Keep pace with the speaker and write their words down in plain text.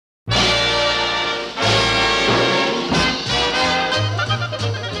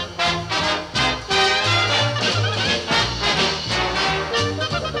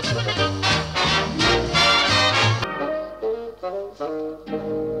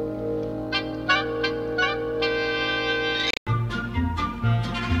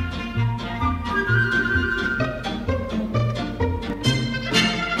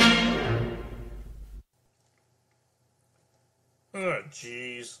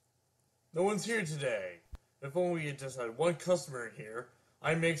No one's here today. If only we just had one customer in here,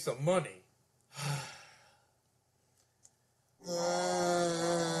 I'd make some money.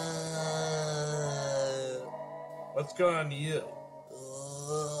 What's going on to you?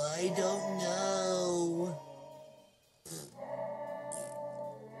 I don't know.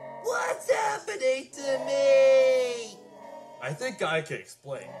 What's happening to me? I think I can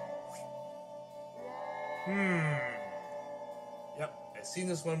explain. Yep, I've seen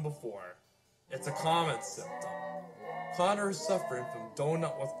this one before. It's a common symptom. Connor is suffering from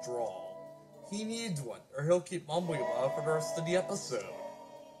donut withdrawal. He needs one, or he'll keep mumbling about it for the rest of the episode.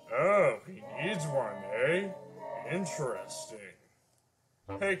 Oh, he needs one, eh? Interesting.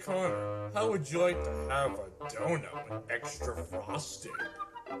 Hey Connor, how would you like to have a donut with extra frosting?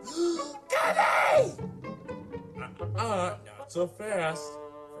 Dani! Not so fast.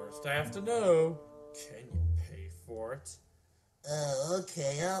 First I have to know, can you pay for it? Oh,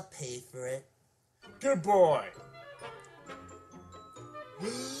 okay, I'll pay for it. Good boy.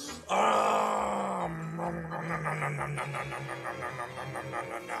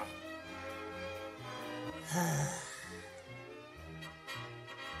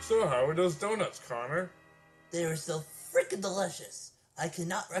 So how are those donuts, Connor? They were so freaking delicious. I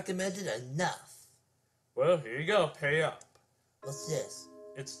cannot recommend it enough. Well, here you go, pay up. What's this?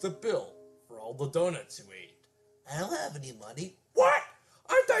 It's the bill for all the donuts you ate. I don't have any money. What?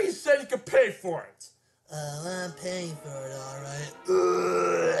 I thought you said you could pay for it. I'm paying for it, alright.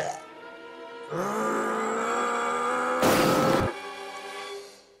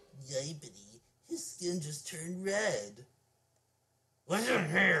 Yippity, his skin just turned red. Listen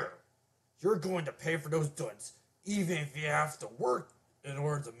here. You're going to pay for those donuts, even if you have to work in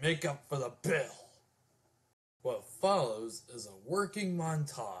order to make up for the bill. What follows is a working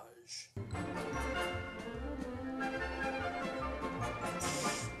montage.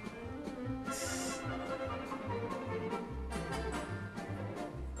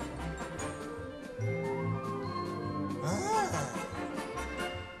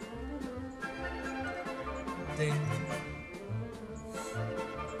 Ding.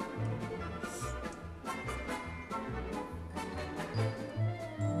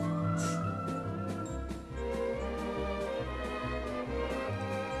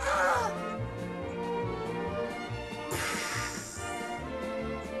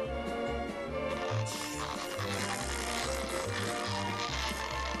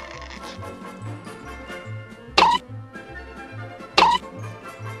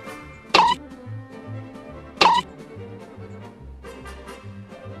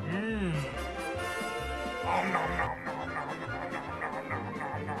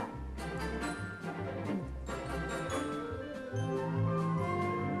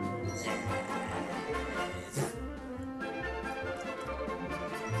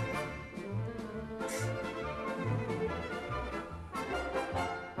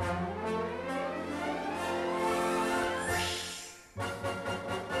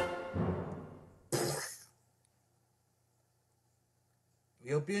 We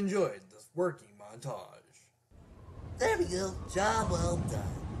hope you enjoyed this working montage. There we go. Job well done.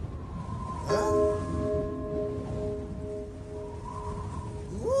 Huh?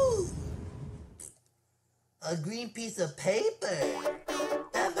 Woo! A green piece of paper.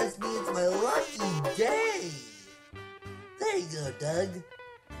 That must mean it's my lucky day. There you go, Doug.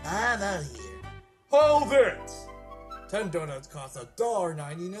 I'm out of here. Hold it! 10 donuts cost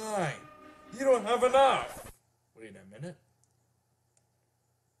 $1.99. You don't have enough. Wait a minute.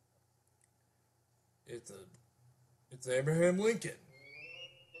 It's Abraham Lincoln.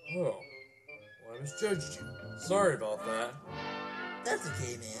 Oh, well, I misjudged you. Sorry about that. That's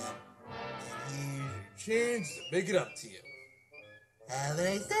okay, man. And here's your chance to make it up to you. Have a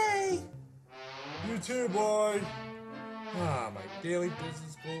nice day. You too, boy. My daily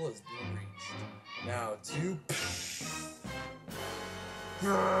business goal has been reached. Now to...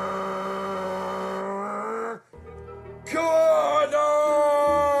 Connor!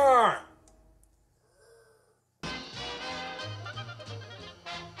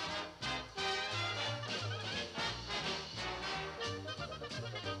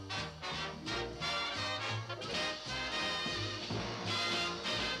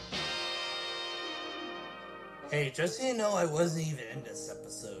 Hey, just so you know, I wasn't even in this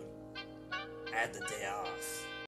episode. I had the day off.